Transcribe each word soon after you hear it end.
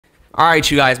All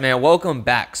right, you guys, man, welcome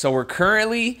back. So we're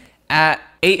currently at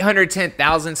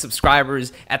 810,000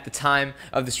 subscribers at the time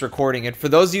of this recording. And for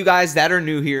those of you guys that are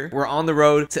new here, we're on the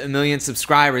road to 1 million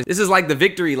subscribers. This is like the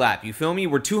victory lap, you feel me?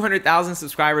 We're 200,000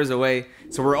 subscribers away,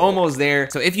 so we're almost there.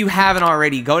 So if you haven't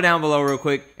already, go down below real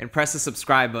quick and press the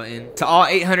subscribe button. To all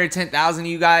 810,000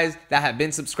 of you guys that have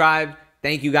been subscribed,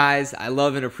 thank you guys. I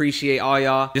love and appreciate all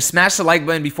y'all. Just smash the like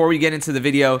button before we get into the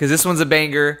video because this one's a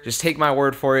banger. Just take my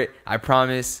word for it. I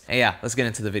promise. And yeah, let's get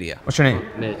into the video. What's your name?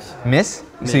 Mitz. Miss?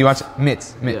 So you watch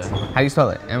Mitz. Yeah. How do you spell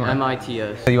it?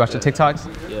 M-I-T-S. So you watch the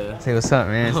TikToks? Yeah. Say what's up,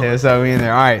 man. Say what's up. We in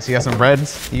there. All right. So you got some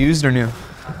breads? Used or new?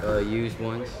 Used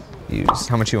ones. Used.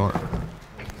 How much you want?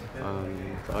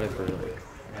 Bought it for like.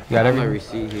 You got I have my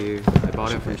everything? receipt here. I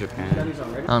bought it from Japan. I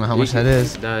don't know how much that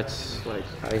is. That's like.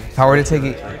 If I were to take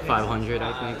it, 500,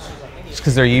 I think. just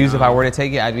because they're used, if I were to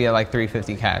take it, I'd be at like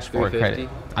 350 cash for 350? credit.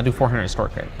 I'll do 400 store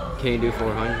credit. Can you do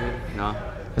 400? No.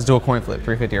 Let's do a coin flip,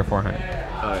 350 or 400.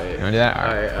 Alright. You wanna do that?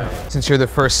 All right. All right. Since you're the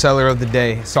first seller of the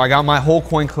day, so I got my whole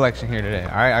coin collection here today.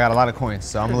 All right, I got a lot of coins,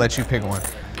 so I'm gonna let you pick one.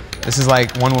 This is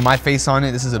like one with my face on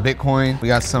it. This is a Bitcoin. We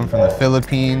got some from the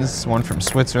Philippines, one from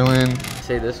Switzerland.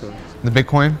 Say this one. The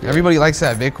Bitcoin. Everybody likes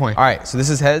that Bitcoin. All right, so this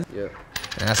is heads. Yep.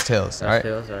 And that's tails. That's all right.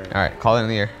 tails. Alright. All right, call it in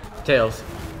the air. Tails.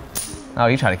 Oh,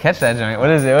 you trying to catch that joint? What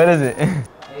is it? What is it?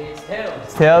 It's tails.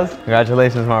 It's tails.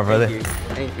 Congratulations, my brother.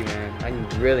 Thank you, man.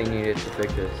 I really needed to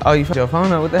fix this. Oh, you fucked your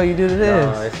phone up. What the hell you do to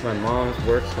this? No, it's my mom's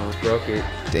work phone. Broke it.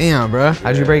 Damn, bro.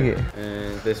 How'd you break it?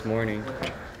 And this morning.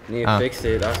 Need to fix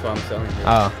it. That's why I'm selling it.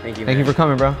 Oh, thank you. Thank you for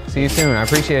coming, bro. See you soon. I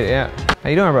appreciate it. Yeah. How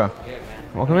you doing, bro?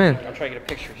 Welcome in. I'm trying to get a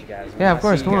picture of you guys. Yeah, of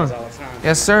course. Come on.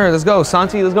 Yes, sir. Let's go.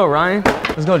 Santi, let's go. Ryan,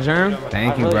 let's go. Germ.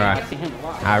 Thank you, bro.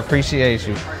 I appreciate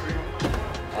you.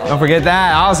 Don't forget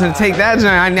that. I was gonna take that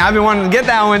joint. I've been wanting to get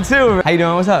that one too. How you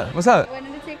doing? What's up? What's up? I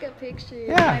wanted to take a picture.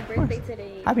 Yeah, It's my birthday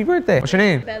today. Happy birthday. What's your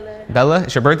name? Bella. Bella.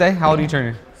 It's your birthday? How old are you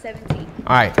turning? 17.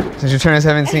 All right. Since you're turning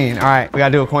 17, all right, we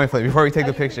gotta do a coin flip before we take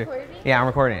the picture. Recording? Yeah, I'm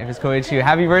recording. If it's cool with you.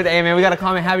 Happy birthday, hey, man. We gotta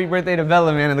comment happy birthday to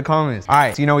Bella, man, in the comments. All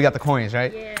right, so you know we got the coins,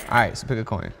 right? Yeah. All right, so pick a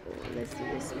coin. Let's do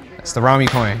this one. It's the Rami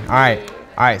coin. All right.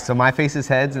 All right, so my face is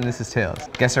heads and this is tails.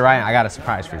 Guess it right, I got a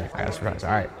surprise for you. I got a surprise. All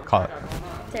right, call it.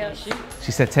 Tails.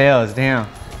 She said tails, damn.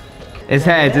 It's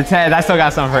heads, it's heads. I still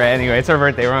got something for it anyway. It's her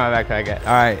birthday, we're on my backpack.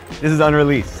 All right, this is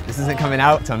unreleased. This isn't coming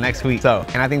out until next week. So,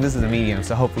 and I think this is a medium,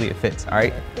 so hopefully it fits, all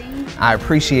right? I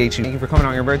appreciate you. Thank you for coming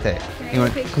on your birthday.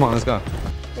 Come on, let's go.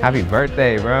 Happy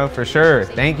birthday, bro, for sure.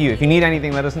 Thank you. If you need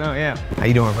anything, let us know, yeah. How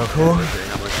you doing, bro? Cool?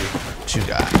 What you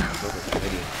got?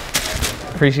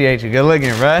 Appreciate you. Good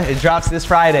looking, bro. It drops this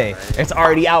Friday. It's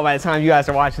already out by the time you guys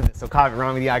are watching this, so copy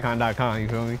Ramitheicon.com, you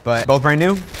feel me? But both brand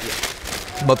new?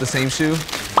 Yeah. Both the same shoe?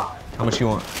 How much you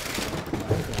want?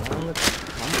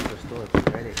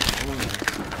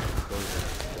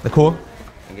 The cool?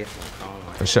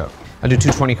 For sure. I'll do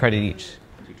 220 credit each.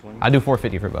 I'll do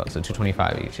 450 for both, so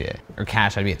 225 each, yeah. Or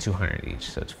cash, I'd be at 200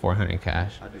 each, so it's 400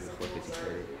 cash. I'll do the 450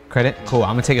 credit. Credit? Cool,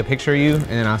 I'm gonna take a picture of you and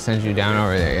then I'll send you down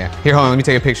over there, yeah. Here, hold on, let me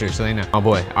take a picture so they know. Oh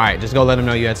boy, all right, just go let them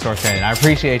know you had store credit. I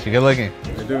appreciate you, good looking.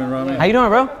 How you doing, Rami? How you doing,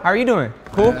 bro? How are you doing?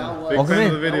 Cool? Welcome fan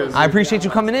in. of the videos. I appreciate you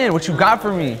coming in. What you got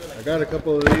for me? I got a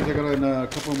couple of these. I got a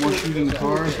couple more shoes in the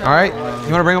car. All right,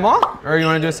 you wanna bring them all? Or you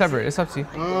wanna do it separate? It's up to you.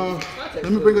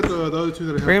 Let me bring up the other two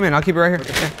that I have. Bring them in, I'll keep it right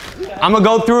here. Yeah. I'm gonna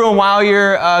go through them while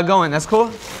you're going, that's cool?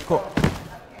 Cool.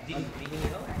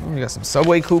 We got some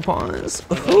Subway coupons.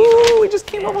 Ooh, we just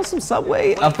came up with some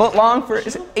Subway. A foot long for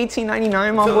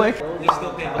 $18.99, my boy.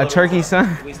 A turkey,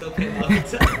 son.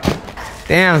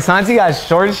 Damn, Santi got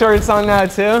short shorts on now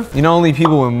too. You know, only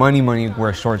people with money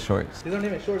wear short shorts.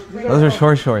 Those are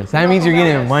short shorts. That means you're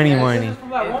getting money.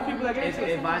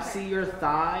 If I see your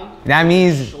thigh, that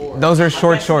means those are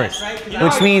short shorts,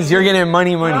 which means you're getting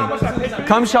money.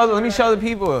 Come show. Let me show the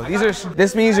people.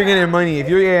 This means you're getting money. If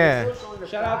you're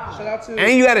shout out to.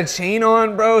 And you got a chain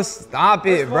on, bro. Stop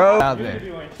it, bro. Out there.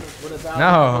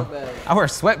 No, I wear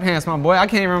sweatpants, my boy. I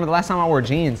can't even remember the last time I wore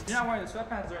jeans. You're not wearing the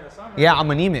sweatpants during the summer. Yeah, I'm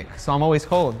anemic, so I'm always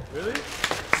cold. Really?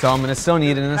 So I'm gonna still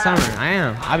need it in the summer. I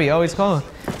am. I be always cold.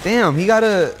 Damn, he got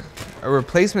a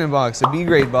replacement box, a B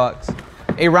grade box.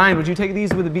 Hey Ryan, would you take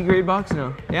these with a B grade box?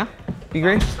 No. Yeah? B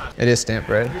grade? It is stamped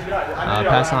bread.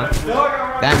 Pass on.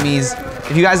 That means,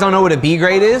 if you guys don't know what a B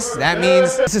grade is, that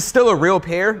means this is still a real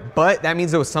pair, but that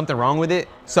means there was something wrong with it.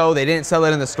 So they didn't sell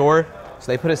it in the store.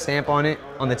 So they put a stamp on it,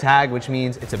 on the tag, which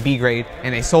means it's a B grade,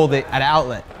 and they sold it at an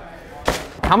outlet.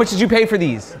 How much did you pay for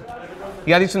these? You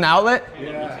got these from the outlet?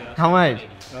 Yeah. How much?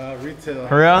 Retail.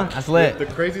 For real? That's lit. The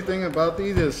crazy thing about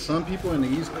these is some people in the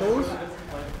East Coast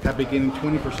have been getting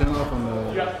 20% off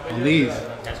on these.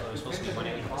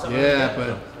 Yeah,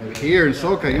 but here in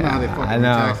SoCal, you know how they fucking I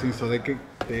know. taxing, so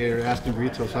they're asking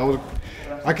retail. So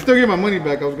I can still get my money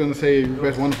back. I was gonna say you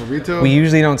guys want it for retail. We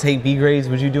usually don't take B grades.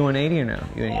 Would you do 180 or no?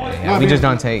 Yeah, we just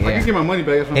don't take. I can get my money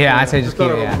back. That's what I'm Yeah, saying. I'd say just keep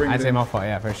it. Yeah, I'd say my fault.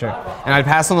 Yeah, for sure. And I'd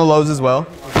pass on the lows as well.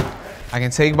 I can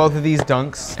take both of these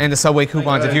dunks and the Subway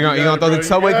coupons. If you're gonna throw the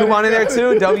Subway coupon in there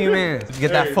too, W man.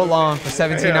 Get that foot long for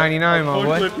 $17.99, my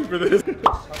boy. You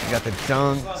got the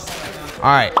dunks. All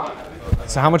right.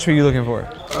 So how much were you looking for?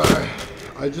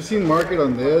 I just seen market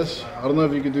on this. I don't know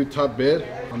if you could do top bid.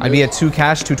 I'd be at 2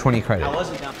 cash, 220 credit.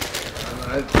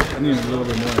 I need a little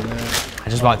bit more than that. I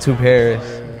just bought 2 pairs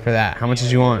for that. How much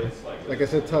did you want? Like I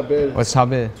said, top bid. What's top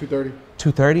bid? 230.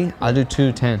 230? I'll do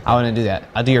 210. I wouldn't do that.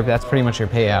 I'll do that's pretty much your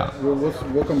payout.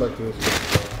 We'll come back to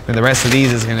this. And the rest of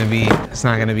these is gonna be, it's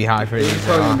not gonna be high for It's these at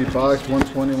probably all. gonna be boxed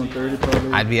 120, 130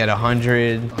 probably. I'd be at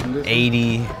 100,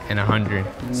 80, and 100.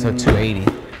 So 280,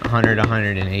 100,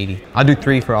 180. I'll do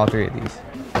 3 for all 3 of these.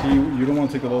 So you don't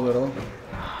want to take the low at all?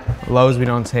 Lows we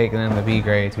don't take, and then the B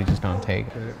grades we just don't take.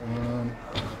 Okay,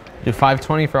 Do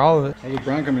 520 for all of it. how's the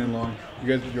brand coming along?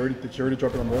 Did you already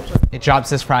drop it on the website? It drops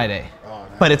this Friday. Oh,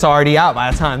 nice. But it's already out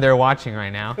by the time they're watching right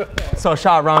now. So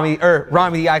shop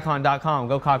Ramitheicon.com.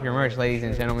 Go copy your merch, ladies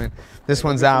and gentlemen. This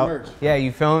one's out. merch. Yeah,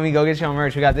 you feeling me? Go get your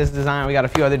merch. We got this design. We got a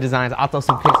few other designs. I'll throw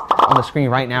some pics on the screen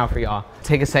right now for y'all.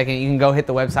 Take a second. You can go hit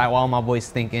the website while my boy's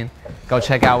thinking. Go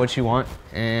check out what you want.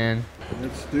 And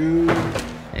Let's do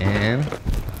 100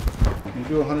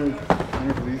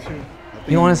 100 for these two.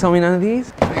 You don't want to sell me none of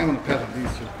these? I think I'm gonna pass on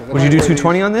these two. Would you do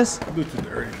 220 on this? I'll do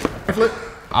 230. Flip.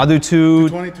 I'll do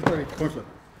 220, 230. Coin flip.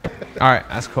 All right,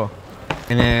 that's cool.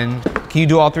 And then, can you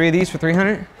do all 3 of these for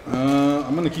 300?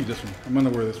 I'm gonna keep this one. I'm gonna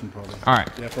wear this one probably. All right.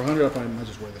 Yeah, for 100, I might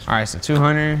just wear this one. All right, so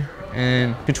 200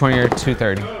 and 220 or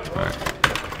 230. All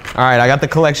right. All right, I got the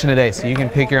collection today, so you can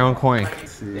pick your own coin.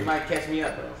 They might catch me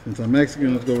up, bro. Since I'm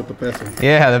Mexican, let's go with the peso.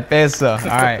 Yeah, the peso. All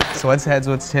right, so what's heads,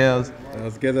 what's tails?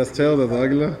 Let's get that's tail, that's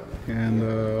águila, and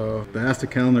the Aztec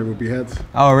calendar will be heads.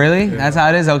 Oh, really? That's how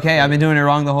it is? Okay, I've been doing it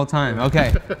wrong the whole time.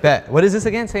 Okay, bet. What is this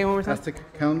again? Say it one more time. Aztec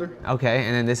calendar, Okay,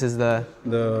 and then this is the...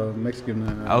 the Mexican.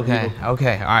 Okay, eagle.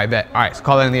 okay. All right, bet. All right, so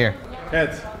call that in the air.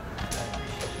 Heads.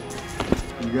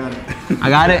 You got it. I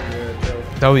got it? Yeah,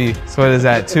 tails. W. So what is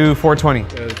that? 420.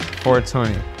 Heads.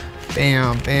 420.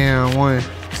 Bam, bam. 1,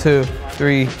 2,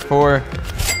 3, 4,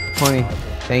 20.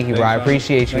 Thank you, bro. I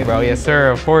appreciate you, bro. Yes,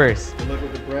 sir. Of course. Good luck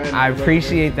with the brand. I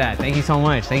appreciate that. Thank you so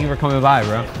much. Thank you for coming by,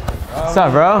 bro. What's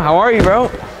up, bro? How are you, bro?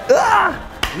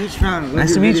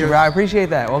 Nice to meet you, bro. I appreciate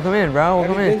that. Welcome in, bro.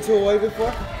 Welcome in. Been to Hawaii before?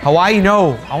 Hawaii?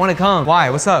 No. I want to come. Why?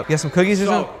 What's up? You got some cookies or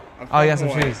something? Oh, you got some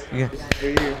shoes. You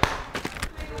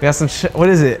got some. What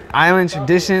is it? Island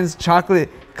traditions, chocolate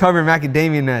covered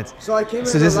macadamia nuts. So I came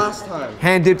So here this the is last time.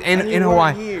 hand dipped in And you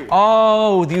Hawaii. weren't here.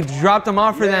 Oh, you dropped them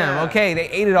off for them. Yeah. Okay, they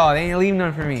ate it all. They ain't leave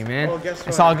none for me, man. Oh, guess what?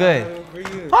 It's all I good. got one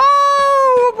for you.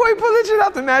 Oh, boy, pull that shit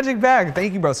out the magic bag.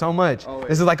 Thank you, bro, so much. Always.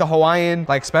 This is like a Hawaiian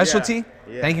like specialty.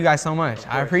 Yeah. Thank you guys so much.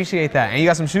 I appreciate that. And you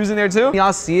got some shoes in there too?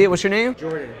 Y'all see it? What's your name?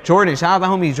 Jordan. Jordan. Shout out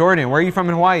to homie Jordan. Where are you from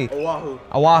in Hawaii? Oahu.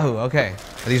 Oahu. Okay.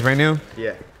 Are these brand new?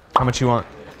 Yeah. How much you want?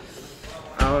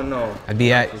 I don't know. I'd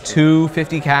be at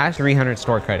 250 cash, 300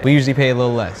 store credit. We usually pay a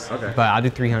little less. Okay. But I'll do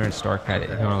 300 store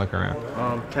credit if you want to look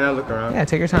around. Can I look around? Yeah,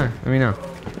 take your time. Let me know.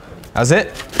 That was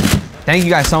it. Thank you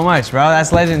guys so much, bro.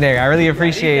 That's legendary. I really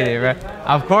appreciate it, bro.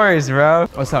 Of course, bro.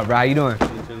 What's up, bro? How you doing?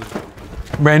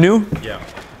 Brand new? Yeah.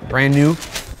 Brand new.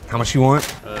 How much you want?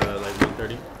 Like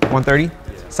 130. 130?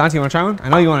 Santi, you want to try one? I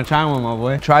know you want to try one, my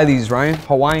boy. Try these, Ryan.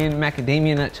 Hawaiian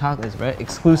macadamia nut chocolates, bro.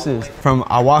 Exclusives from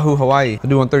Oahu, Hawaii. I'll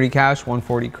do 130 cash,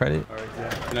 140 credit. All right, yeah.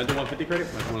 Can I do 150 credit?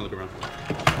 I just want to look around.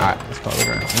 All right, let's go look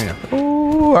around. Let me know.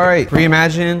 Ooh, all right.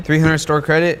 Reimagine, 300 store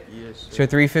credit. Yes. So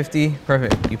 350,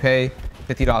 perfect. You pay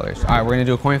 $50. All right, we're gonna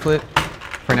do a coin flip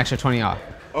for an extra 20 off.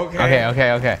 Okay.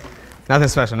 Okay. Nothing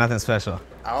special, nothing special.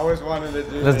 I always wanted to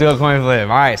do Let's do a coin flip.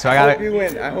 All right, so I I got hope you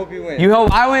win. I hope you win. You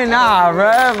hope I win? Nah,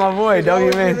 bruh, my boy. W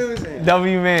always wins. losing.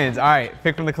 W wins. All right,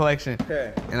 pick from the collection.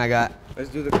 Okay. And I got Let's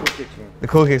do the cool kicks one. the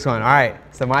Cool Kicks one. All right,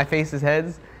 so my face is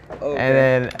heads, Okay.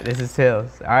 and then this is tails.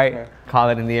 All right, Okay. call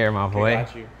it in the air, my boy.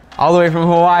 Got you. All the way from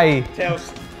Hawaii.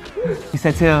 Tails. You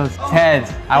said tails. It's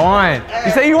heads. I won.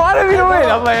 You said you wanted me to win.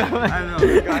 I'm like, I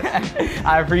know. Got you.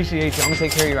 I appreciate you. I'm gonna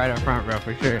take care of you right up front, bro,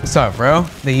 for sure. What's up, bro?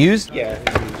 They used? Yeah.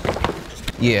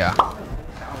 Yeah.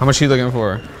 How much are you looking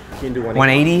for? You can do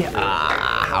 180?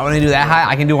 I wouldn't do that high.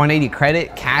 I can do 180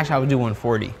 credit. Cash, I would do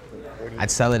 140.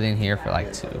 I'd sell it in here for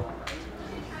like 2.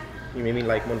 You mean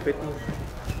like 150?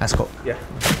 That's cool. Yeah.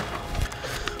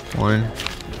 1.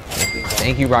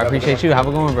 Thank you, bro. I appreciate you. Have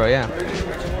a good one, bro. Yeah.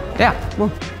 Yeah. Come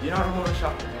on. You know how to hold a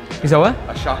shotgun? You said what?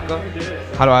 A shotgun?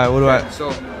 How do I? What do I? So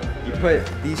You put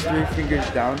these 3 fingers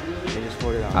down and just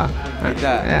hold it on. Like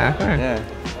that. Yeah, fair. Yeah.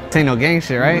 This ain't no gang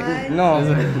shit, right? No.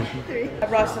 I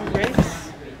brought some bricks.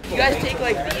 You guys take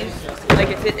like these, like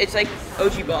it's like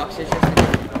OG box. It's just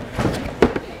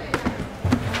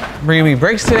Bringing me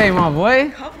bricks today, my boy.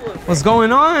 a couple of. What's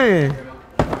going on?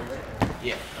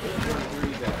 Yeah.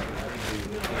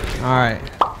 All right.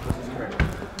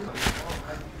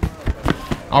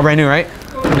 All brand new, right?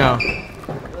 No.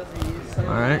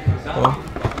 All right. Cool.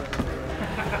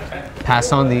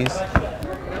 Pass on these.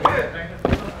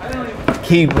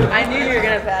 Keep them. I knew you were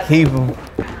gonna pass. Keep them.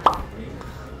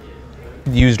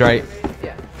 Used right.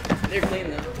 Yeah. They're clean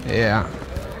though. Yeah.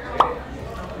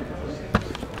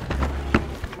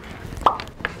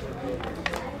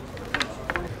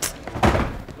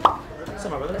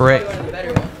 Brick.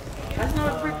 Better one. That's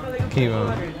not a brick, but like Keep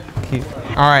them. Keep.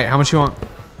 All right. How much you want?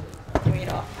 give me it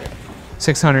off.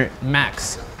 600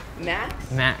 max.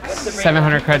 Max? Max. What's the break-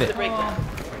 700 what's credit. the breakdown?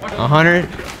 100.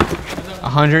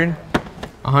 100.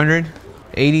 100.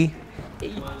 80.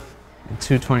 80. And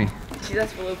 220. See,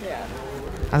 that's below payout.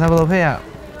 How's that below payout?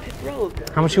 Bro,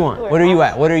 How much you want? What are you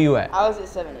at? What are you at? I was at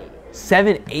 780.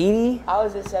 780? I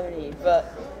was at 780,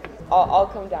 but I'll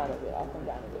come down a bit. I'll come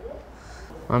down a bit.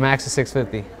 My max is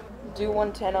 650. Do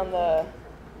 110 on the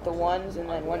ones, and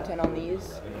then 110 on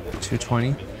these.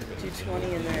 220.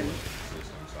 220, and then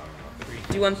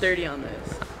do 130 on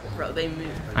those. Bro, they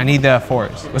move. I need the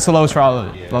fours. What's the lowest for all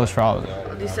of it? Lowest for all of it.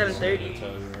 I'll do 730.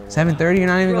 730? You're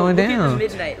not even Bro, going look at the down.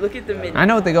 midnight. Look at the midnight. I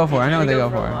know what they go for. I know what they go a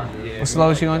for. lot. What's the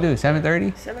lowest you gonna do?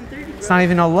 730? 730. It's not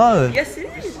even no love. Yes, it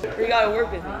is. You gotta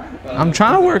work with me. I'm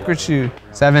trying to work with you.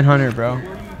 700, bro.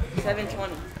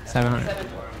 720. 700. 720.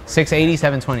 680,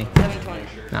 720.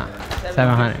 720. Nah.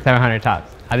 700. 700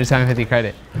 tops. I do 750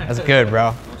 credit. That's good,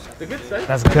 bro.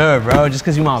 That's good, bro. Just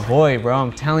because you my boy, bro.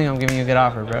 I'm telling you, I'm giving you a good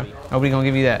offer, bro. Nobody gonna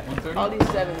give you that. I'll do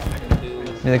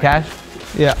 700. Need the cash?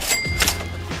 Yeah.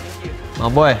 My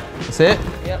boy. That's it?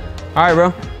 Yep. All right,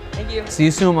 bro. Thank you. See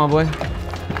you soon, my boy.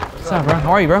 What's up, bro?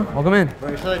 How are you, bro? Welcome in. Bro,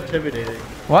 you're so intimidating.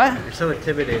 What? You're so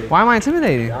intimidating. Why am I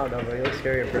intimidating? I don't know, bro. You look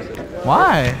scary in person.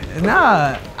 Why?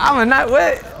 Nah, I'm a not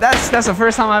what? That's the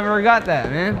first time I've ever got that,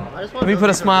 man. Let me put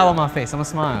a smile on my face. I'm gonna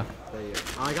smile.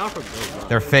 I got from Gold.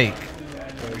 They're fake.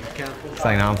 It's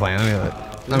like, no, I'm playing.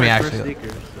 Let me actually.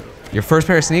 Your first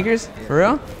pair of sneakers? For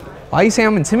real? Why you say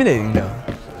I'm intimidating though?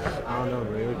 I don't know,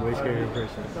 bro. You look way scarier in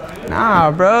person.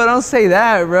 Nah, bro, don't say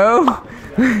that, bro.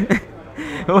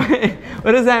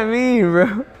 what does that mean,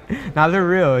 bro? Nah, they're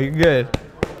real. You're good.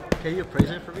 Can you appraise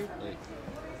it for me? Like,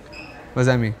 What does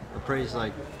that mean? appraise,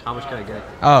 like, how much can I get?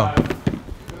 Oh,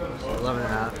 11 and a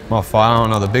half. my fault. I don't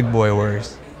know the big boy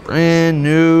words. Brand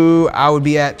new. I would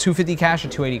be at 250 cash or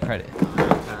 280 credit.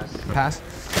 Pass. Pass.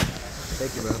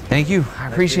 Thank you, bro. Thank you. I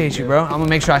appreciate you, bro. I'm gonna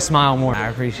make sure I smile more. I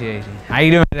appreciate you. How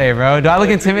you doing today, bro? Do I look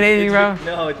intimidating, bro?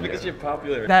 No, it's because you're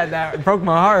popular. That broke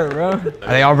my heart, bro. Are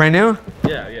they all brand new?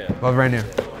 Yeah, yeah. What brand new?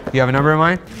 You have a number in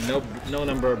mind? No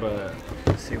number, but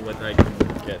see what I can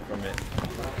get from it.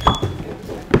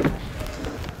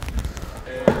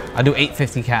 I'll do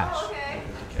 850 cash.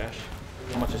 Cash.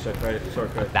 How much is your credit? Sorry,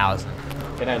 credit. 1,000.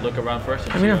 Can I look around first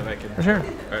and Let see me if know. I can? For sure. All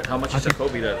right. How much is the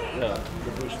Kobe that the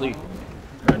Bruce Lee?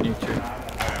 New too.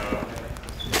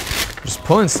 Just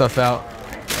pulling stuff out.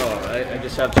 Oh, I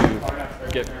just have to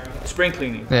get spring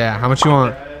cleaning. Yeah. How much you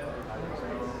want?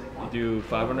 You do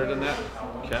 500 in that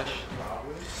cash.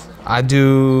 I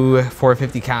do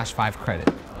 450 cash, 5 credit.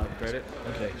 Credit.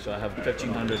 Okay, so I have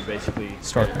 1,500 basically.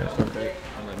 Store credit. Store credit.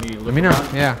 And let me look Let me know.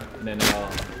 around, Yeah. And then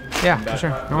Yeah, come for back sure.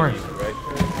 No when worries. you need it, right?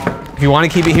 If you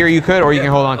want to keep it here, you could, or you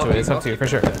can hold on to it. It's up to you, for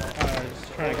sure.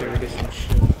 Trying to get rid of some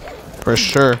shit. For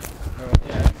sure.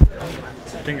 I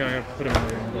think I put them in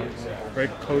the wrong box.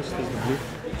 Right coast is the blue.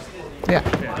 Yeah.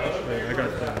 Yeah, I got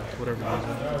the whatever it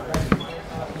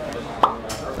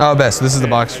is. Oh, best. So this is the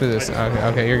box for this. Okay,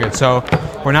 okay, you're good. So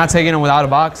we're not taking them without a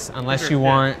box unless you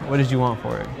want. What did you want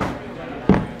for it?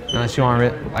 Unless you want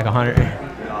it like 100.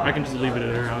 I can just leave it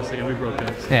at her house. Like, we broke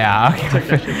that. Yeah.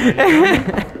 Okay.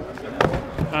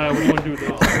 What do you want to do with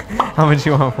those? How much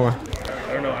you want for?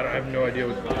 I don't know. I have no idea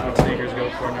what sneakers go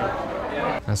for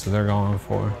now. That's what they're going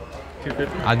for.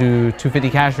 250? I do 250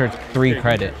 cash or 3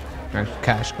 credit. Or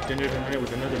cash. Dinner tonight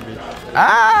with another bitch.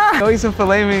 Ah! Go eat some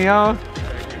filet mignon.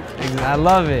 I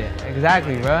love it.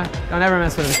 Exactly, bro. Don't ever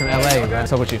mess with us from LA, bro.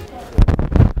 What's up with you?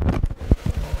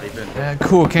 Yeah,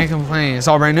 cool. Can't complain. It's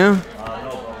all brand new?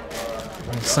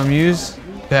 Some used?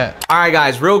 Bet. All right,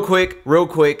 guys, real quick.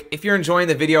 If you're enjoying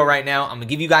the video right now, I'm gonna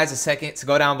give you guys a second to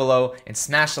go down below and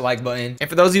smash the like button. And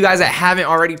for those of you guys that haven't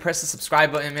already, press the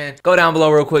subscribe button, man. Go down below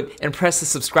real quick and press the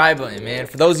subscribe button, man.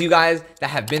 For those of you guys that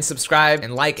have been subscribed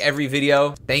and like every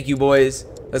video, thank you, boys.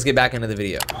 let's get back into the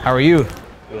video. How are you?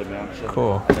 Good, man. I'm chilling.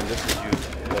 Cool. And then this is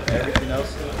used. But everything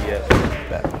else, yes.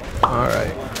 All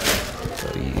right.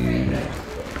 So you.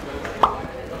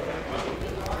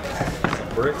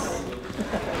 Bricks.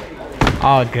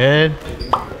 All good.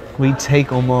 We take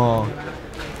them all.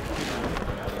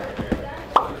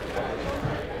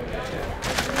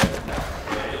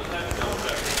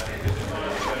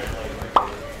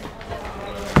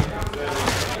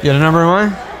 You got a number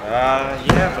one?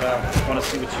 Yeah, but I want to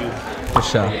see what you. For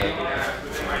sure. You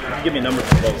can give me a number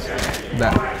for both. So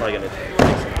That. I'm probably gonna take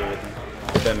something with me.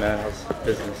 What's up, man? How's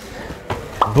business?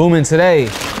 Booming today.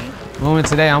 Booming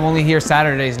today. I'm only here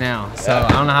Saturdays now. So I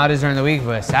don't know how it is during the week,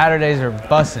 but Saturdays are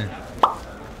busting.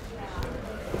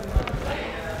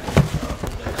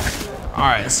 All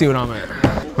right, let's see what I'm at.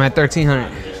 I'm at 1,300.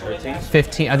 13?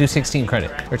 15, I do 16 credit.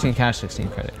 13 cash, 16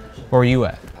 credit. Where were you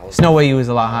at? There's no way you was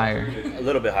a lot higher. A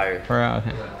little bit higher.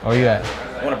 Okay. Where you at?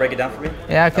 You want to break it down for me?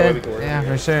 Yeah, I That way we could. can work. Yeah,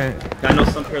 for sure. I know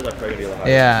some pairs are probably gonna be a little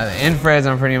higher. Yeah, the infrareds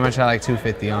I'm pretty much at like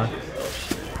 250 on.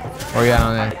 Where you at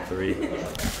on that? 3.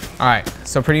 All right,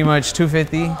 so pretty much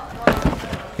 250.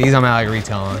 These I'm at like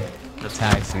retail on. The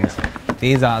tags these.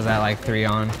 These I was at like 3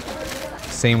 on.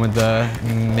 Same with the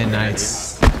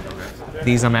midnights.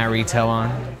 These I'm at retail on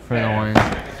for the ones.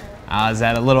 I was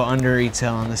at a little under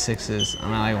retail on the 6s.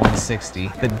 I'm at like 160.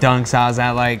 The dunks I was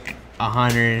at like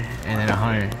 100 and then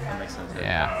 100.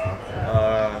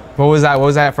 Yeah. What was that? What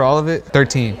was that for all of it?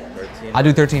 13. 13. I'll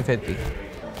do 1350.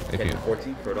 If you.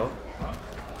 14 for it all?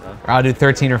 Or I'll do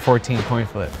 13 or 14 coin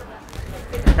flip.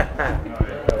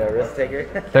 Risk taker.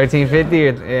 1350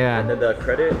 or yeah. And then the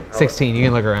credit? 16. You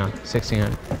can look around.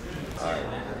 1600.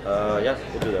 Yeah,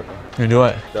 we'll do that, bro. You gonna do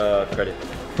what? The credit.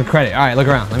 The credit. All right, look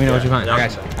around. Let me know what you find. Yeah. I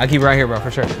got you. I'll keep it right here, bro, for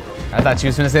sure. I thought you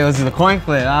was gonna say let's do the coin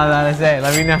flip. I was about to say,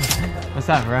 let me know. What's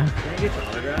up, bro? Can I get your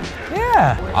autograph?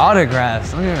 Yeah,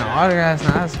 autographs. I'm getting autographs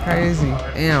now. That's crazy.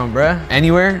 Damn, bro.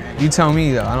 Anywhere? You tell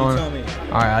me though. I don't want. Tell me.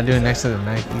 All right, I'll do it next to the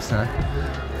Nike sign.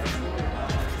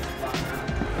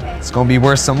 It's gonna be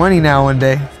worth some money now one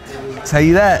day. Tell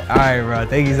you that. All right, bro.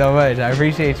 Thank you so much. I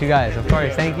appreciate you guys. Of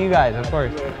course. Thank you guys. Of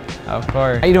course. Of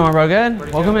course. How you doing, bro?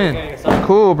 Good? Welcome in.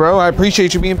 Cool, bro. I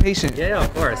appreciate you being patient. Yeah,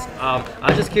 of course. I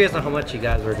was just curious on how much you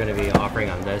guys were going to be offering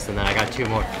on this, and then I got 2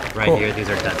 more right Cool. here. These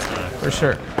are dead stock. For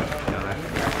sure.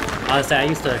 Honestly, I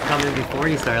used to come in before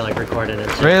you started like recording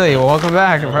and shit. Really? Well, welcome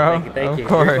back, bro. Thank you. Thank you. Of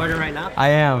course. You're recording right now? I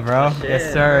am, bro. Shit,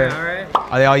 Yes, sir. All right.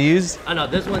 Are they all used? Oh no,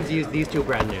 this one's used. These 2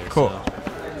 brand new. Cool. So.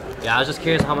 Yeah, I was just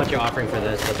curious how much you're offering for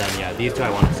this, but then yeah, these 2 I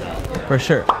want to sell. For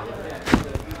sure.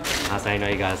 Honestly, I know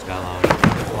you guys got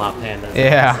a lot of pandas.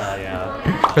 Yeah. So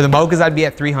yeah. For the mochas, I'd be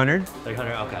at 300.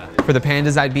 300. Okay. For the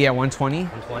pandas, I'd be at 120.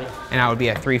 120. And I would be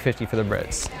at 350 for the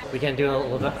breads. We can't do a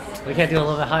little bit. We can't do a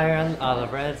little bit higher on the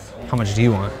breads. How much do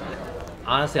you want?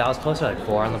 Honestly, I was close to like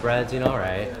 4 on the breads, you know,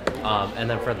 right? And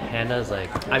then for the pandas, like,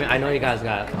 I mean, I know you guys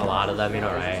got a lot of them, you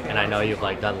know, right? And I know you've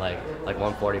like done like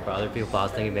 140 for other people. But I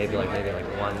was thinking maybe like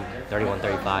 130,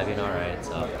 135, you know, right?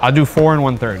 So I'll do 4 and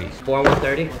 130. 4 and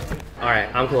 130. All right,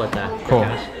 I'm cool with that. Cool.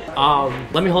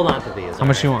 Let me hold on to these. How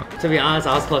much you want? To be honest,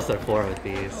 I was close to 4 with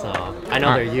these, so I know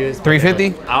All they're right. used.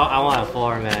 350? I want a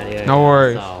 4, man. Yeah. No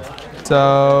worries. So,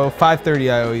 So 530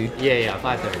 I owe you. yeah,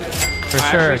 530. For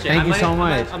sure. Thank you so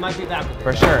much. I might be back with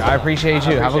For sure. I appreciate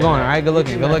you. Have a good one. All right. Good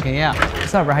looking. Good looking. Yeah.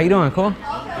 What's up, bro? How you doing? Cool?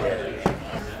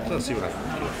 Let's see what I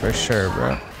can do. For sure,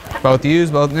 bro. Both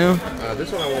used, both new?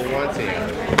 This one I want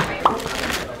 110.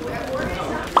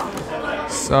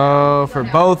 So for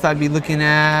both, I'd be looking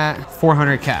at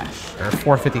 400 cash or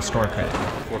 450 store credit.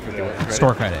 450 credit?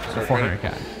 Store credit. So 400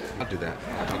 cash. I'll do that.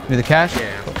 Do the cash?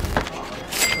 Yeah.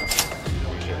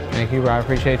 Thank you, bro. I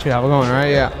appreciate you. Have a good one, all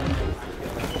right? Yeah.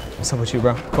 What's up with you,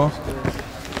 bro? Cool?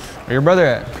 Where your brother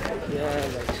at? Yeah,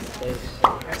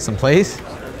 like Some place?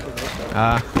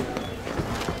 All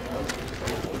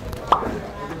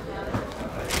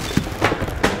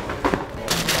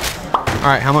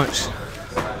right, how much?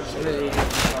 780.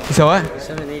 You said what?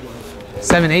 780.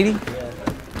 780?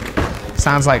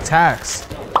 Sounds like tax.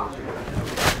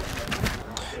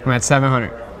 I'm at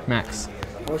 700 max.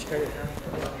 How much credit?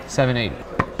 780.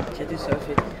 Can't do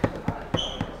 750.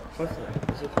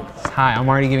 It's high. I'm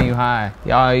already giving you high.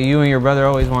 Y'all, you and your brother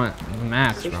always want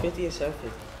max, bro. 650 and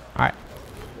 750. All right.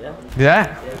 Yeah. Do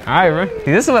that? All right, bro.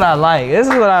 See, this is what I like. This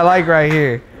is what I like right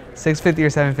here. 650 or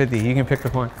 750. You can pick the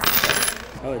one.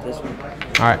 Oh, this one.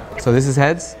 All right. So this is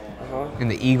heads Uh-huh. and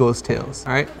the eagle's tails.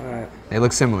 All right. All right. They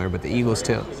look similar, but the eagle's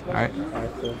tails. All right. All right,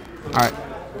 cool. All right.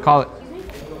 Call it.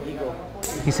 Eagle.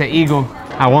 He said eagle.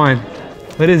 I won.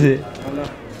 What is it? I don't know.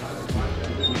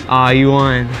 Ah, you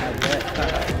won.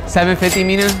 750,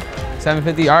 Mina?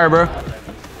 750. All right, bro.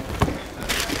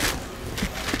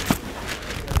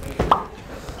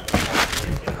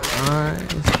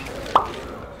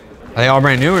 Are they all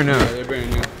brand new or no? Yeah, they're brand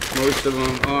new. Most of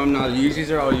them. No, the Yeezys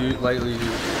are all lightly used.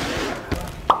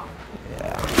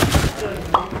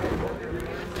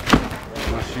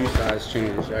 My shoe size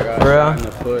changed. I got shot in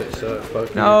the foot, so it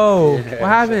fucking. No. Yeah, What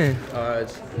happened?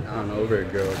 It's, I don't know, over a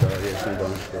girl, dog. Yeah, some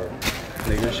bums, bro.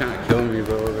 They're trying to kill me,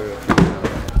 bro.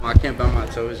 I can't bend my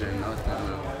toes or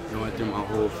nothing. It went through my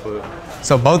whole foot.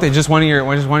 So both, just one of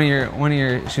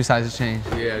your shoe sizes changed.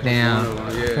 Yeah, just damn. one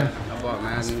of them. Yeah, I bought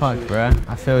mad new Fuck, shoes. bro.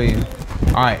 I feel you.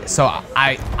 All right, so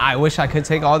I wish I could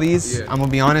take all these. Yeah. I'm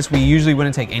gonna be honest. We usually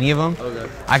wouldn't take any of them.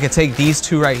 Okay. I could take these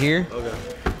two right here. Okay.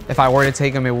 If I were to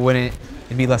take them, it'd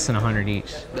be less than 100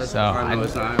 each. That's, So I know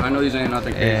it's not. I know these ain't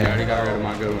nothing crazy. Yeah. I already got rid of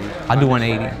my good ones. I'll do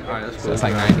 180. All right, that's cool. So it's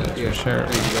like 90 Yeah, for sure.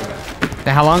 thank you.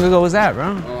 Then how long ago was that,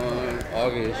 bro?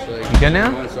 August. Like, You good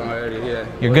now? months already, yeah.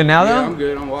 You're good now, Yeah, though? I'm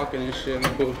good. I'm walking and shit.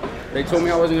 I'm cool. They told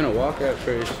me I wasn't gonna walk at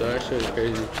first, so that shit was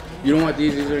crazy. You don't want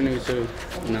these? These are new too.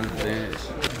 Nah, dance.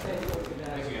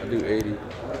 I'll do 80.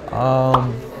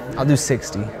 I'll do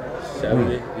 60.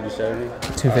 70? You do 70?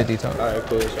 250 total. All right,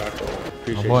 cool. Shot.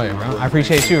 Appreciate Oh boy, you. bro. I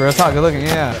appreciate you. Real talk. Good looking.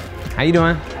 Yeah. How you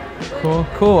doing? Cool.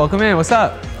 Cool. Welcome in. What's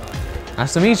up?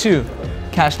 Nice to meet you.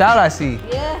 Cashed out, I see.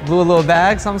 Yeah. Blew a little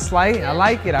bag, something slight. I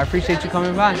like it. I appreciate you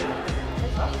coming by.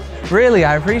 Really,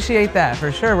 I appreciate that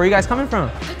for sure. Where are you guys coming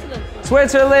from?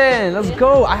 Switzerland. Let's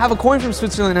go. I have a coin from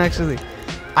Switzerland actually.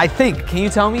 I think. Can you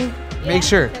tell me? Make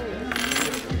sure.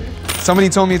 Somebody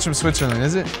told me it's from Switzerland.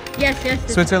 Is it? Yes,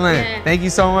 yes. Switzerland. Yeah. Thank you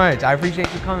so much. I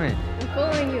appreciate you coming. I'm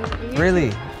following you.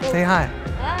 Really. Say hi.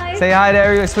 Hi. Say hi to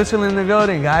everyone. Switzerland in the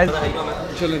building, guys.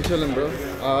 Chillin', bro.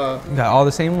 You got all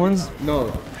the same ones? No,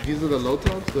 these are the low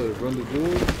tops, the Run the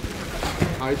Jewel,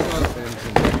 high tops, and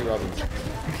some Jackie Robinson.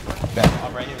 Bet.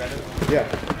 Yeah,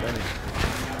 Randy.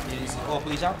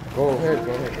 Go ahead.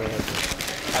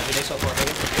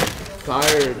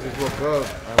 Tired, just woke up.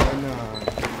 I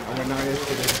went out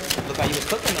yesterday. Look how you was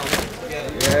cooking on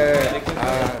it.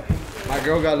 Yeah, my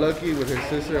girl got lucky with her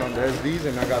sister on the SDs,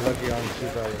 and I got lucky on the shoe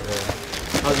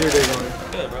size. How's your day going?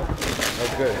 Good, bro.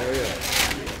 That's good. Hell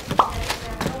yeah.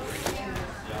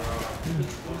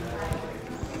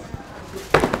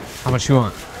 How much you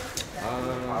want?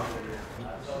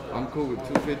 I'm cool with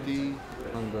 250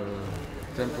 on the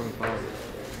 10.5,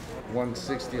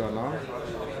 160 on long.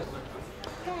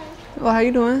 Well, how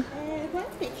you doing?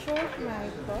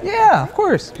 Yeah, of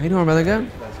course. How you doing, brother?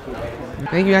 Good?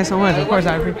 Thank you guys so much. Of course,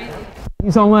 I appreciate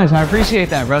you so much. I appreciate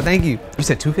that, bro. Thank you. You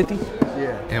said 250?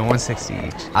 Yeah. And 160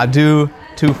 each. I'll do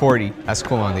 240. That's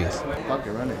cool on these. Fuck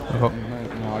it, run it. Oh.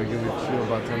 No, I'll give you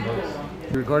about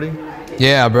 $10. You recording?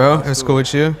 Yeah, bro. It was cool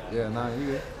with you. Yeah, nah, you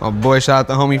good. Oh boy, shout out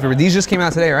the homie for these just came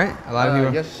out today, right? A lot of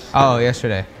people. Yes. Oh,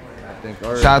 yesterday. I think.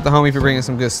 Or, Shout out the homie for bringing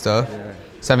some good stuff. Yeah.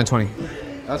 720.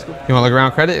 That's cool. You want to look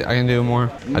around credit? I can do more.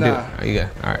 I do. Nah. Oh, you good?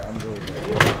 All right. I'm good.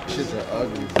 Shits are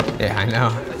ugly, bro. Yeah, I know.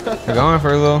 We're going for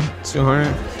a little 200.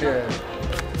 Yeah.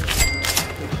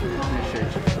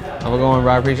 Appreciate you. I'm going,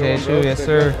 bro. I appreciate you. Yes,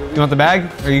 sir. You want the bag?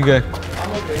 Or are you good?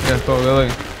 Yeah, cool. Good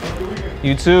looking.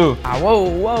 You too.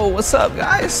 Whoa. What's up,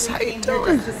 guys? How you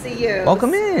doing? Nice to see you.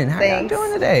 Welcome in. How y'all Thanks.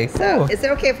 doing today? So, Cool. is it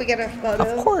okay if we get a photo?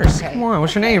 Of course. Okay. Come on.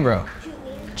 What's your name, bro?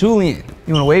 Julian.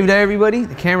 You want to wave to everybody?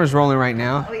 The camera's rolling right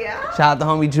now. Oh, yeah? Shout out to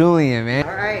homie Julian, man.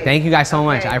 All right. Thank you guys so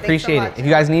much. Okay, I thanks so appreciate much. it. If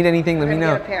you guys need anything, let me gonna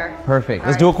know. get a pair. Perfect. All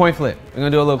Let's right. do a coin flip. We're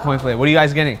gonna do a little coin flip. What are you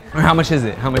guys getting? Or how much is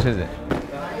it? How much is it?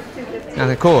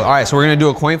 Okay, cool. All right, so we're gonna do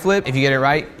a coin flip. If you get it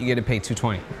right, you get to pay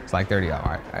 $220. It's like $30.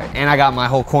 All right. And I got my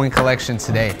whole coin collection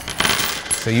today.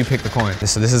 So you pick the coin.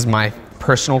 So this is my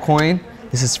personal coin.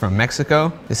 This is from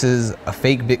Mexico. This is a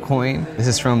fake Bitcoin. This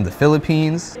is from the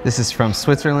Philippines. This is from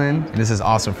Switzerland. And this is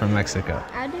also from Mexico.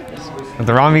 I do this one.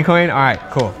 The Ramitheicon? All right,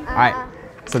 cool. All right.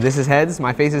 So this is heads,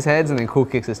 my face is heads, and then Cool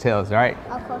Kicks is tails, all right?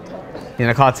 I'll call tails. You're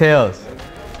gonna call tails.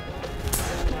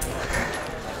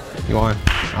 You won.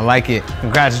 I like it.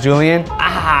 Congrats, Julian.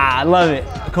 I love it.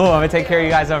 Cool, I'm gonna take care of you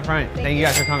guys up front. Thank you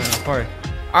guys for coming, of course.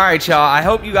 All right, y'all, I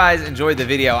hope you guys enjoyed the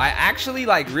video. I actually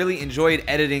really enjoyed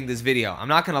editing this video. I'm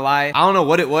not gonna lie. I don't know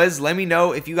what it was. Let me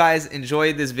know if you guys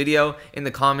enjoyed this video in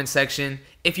the comment section.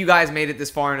 If you guys made it this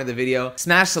far into the video,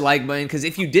 smash the like button, because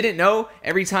if you didn't know,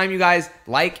 every time you guys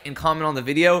like and comment on the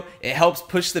video, it helps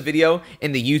push the video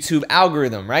in the YouTube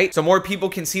algorithm, right? So more people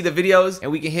can see the videos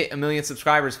and we can hit 1 million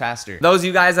subscribers faster. Those of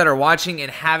you guys that are watching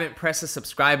and haven't pressed the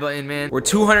subscribe button, man, we're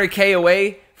 200K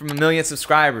away from 1 million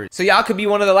subscribers. So y'all could be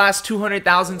one of the last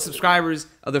 200,000 subscribers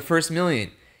of the first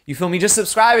million. You feel me? Just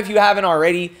subscribe if you haven't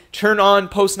already. Turn on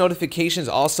post notifications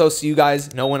also so you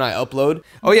guys know when I upload.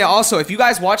 Oh yeah, also, if you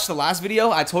guys watched the last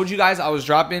video, I told you guys I was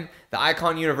dropping the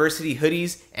Icon University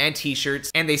hoodies and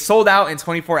t-shirts, and they sold out in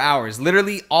 24 hours.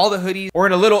 Literally all the hoodies were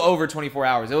in a little over 24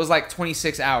 hours. It was like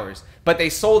 26 hours, but they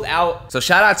sold out. So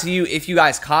shout out to you if you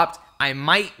guys copped. I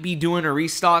might be doing a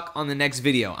restock on the next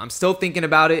video. I'm still thinking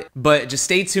about it, but just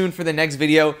stay tuned for the next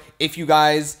video. If you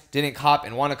guys didn't cop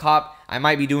and want to cop, I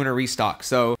might be doing a restock.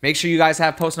 So make sure you guys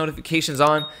have post notifications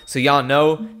on so y'all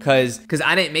know, because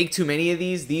I didn't make too many of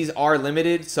these. These are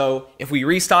limited, so if we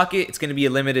restock it, it's going to be a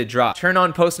limited drop. Turn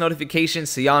on post notifications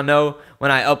so y'all know when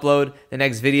I upload the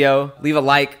next video. Leave a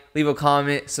like, leave a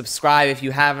comment, subscribe if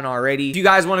you haven't already. If you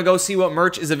guys want to go see what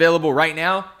merch is available right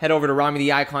now, head over to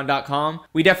Ramitheicon.com.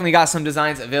 We definitely got some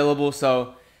designs available,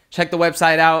 so check the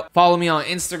website out. Follow me on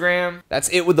Instagram. That's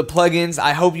it with the plugins.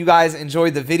 I hope you guys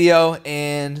enjoyed the video,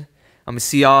 and I'm gonna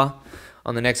see y'all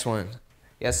on the next one.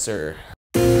 Yes, sir.